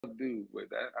dude. But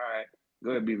that all right.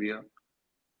 Go ahead, BBL.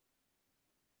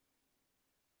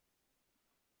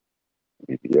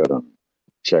 Yeah, done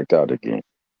checked out again.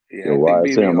 Yeah, Yo, I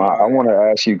think YSM, BBL. I want to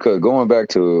ask you, cause going back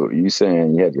to you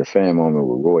saying you had your fan moment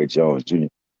with Roy Jones Jr.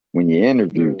 When you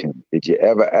interviewed Yeah. him, did you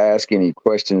ever ask any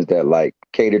questions that like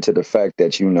catered to the fact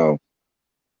that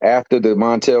after the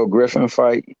Montel Griffin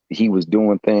fight, he was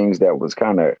doing things that was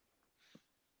kind of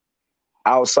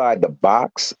outside the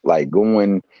box, like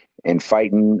going and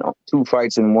fighting two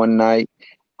fights in one night,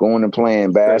 going and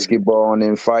playing That's crazy. basketball and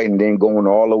then fighting, then going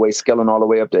all the way, scaling all the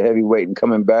way up to heavyweight and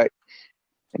coming back.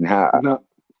 And how No,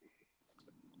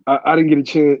 I didn't get a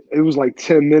chance. It was like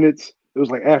 10 minutes. It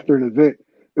was like after an event.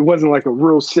 It wasn't like a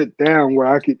real sit down where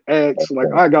I could ask. Like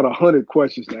I got 100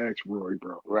 questions to ask Roy,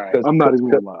 bro. Right. because I'm not even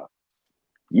gonna lie.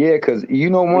 yeah, because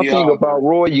one We thing all about do.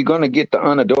 Roy, you're gonna get the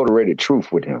unadulterated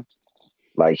truth with him.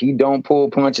 Like he don't pull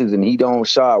punches and he don't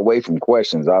shy away from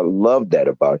questions. I love that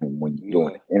about him when you're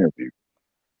doing Yeah. an interview.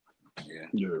 Yeah.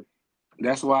 Yeah,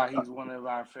 That's why he's one of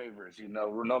our favorites.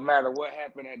 No matter what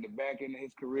happened at the back end of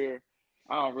his career,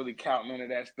 I don't really count none of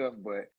that stuff. But